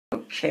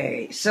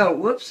Okay, so,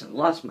 whoops, I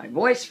lost my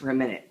voice for a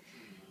minute.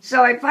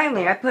 So I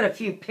put a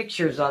few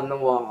pictures on the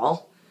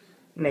wall,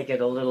 make it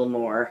a little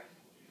more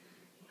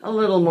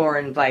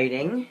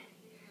inviting.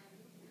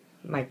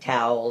 My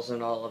towels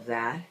and all of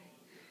that.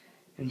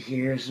 And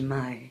here's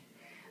my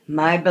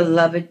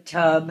beloved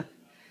tub.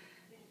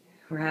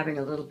 We're having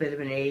a little bit of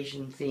an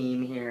Asian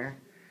theme here.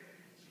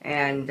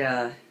 And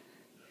I'm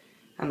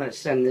going to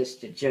send this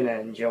to Jenna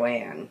and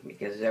Joanne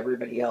because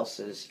everybody else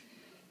has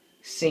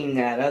seen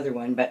that other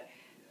one. But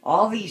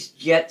all these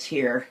jets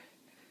here,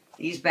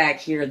 these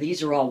back here,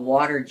 these are all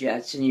water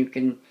jets, and you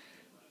can,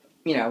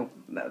 you know,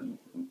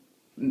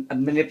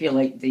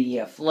 manipulate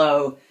the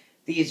flow.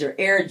 These are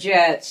air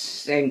jets,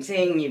 same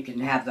thing. You can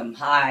have them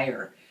high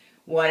or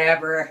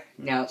whatever.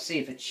 Now let's see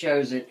if it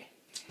shows it.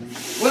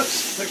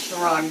 Whoops, pushed the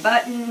wrong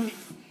button.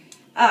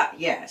 Ah,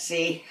 yeah,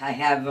 see, I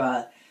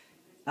have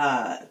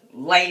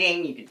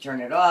lighting. You can turn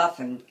it off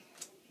and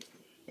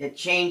it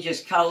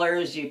changes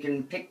colors. You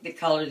can pick the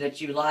color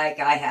that you like.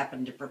 I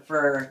happen to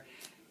prefer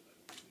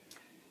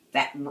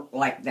that,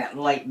 like that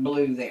light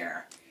blue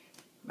there.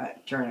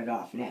 But turn it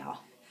off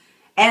now.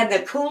 And the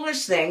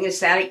coolest thing is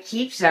that it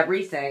keeps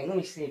everything. Let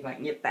me see if I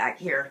can get back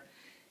here.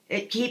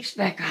 It keeps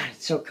back. God,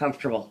 it's so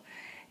comfortable.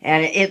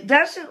 And it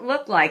doesn't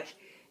look like,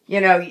 you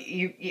know,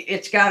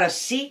 it's got a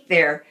seat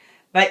there,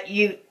 but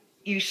you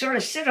sort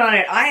of sit on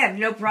it. I have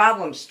no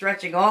problem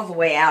stretching all the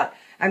way out.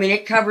 I mean,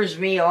 it covers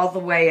me all the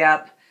way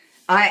up.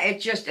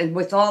 And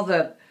with all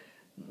the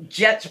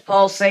jets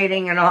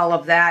pulsating and all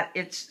of that,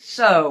 it's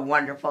so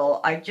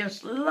wonderful. I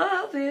just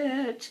love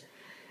it.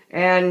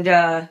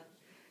 And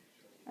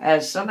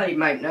as somebody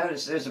might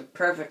notice, there's a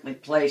perfectly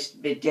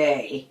placed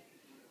bidet,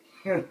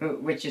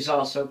 which is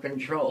also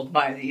controlled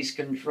by these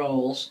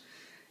controls.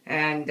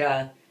 And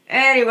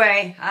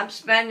anyway, I'm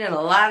spending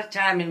a lot of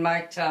time in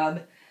my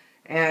tub,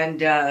 and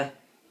you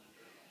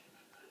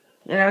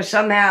know,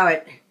 somehow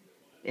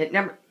it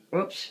never.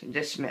 Whoops,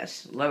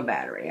 dismiss, low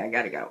battery. I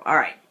gotta go. All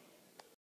right.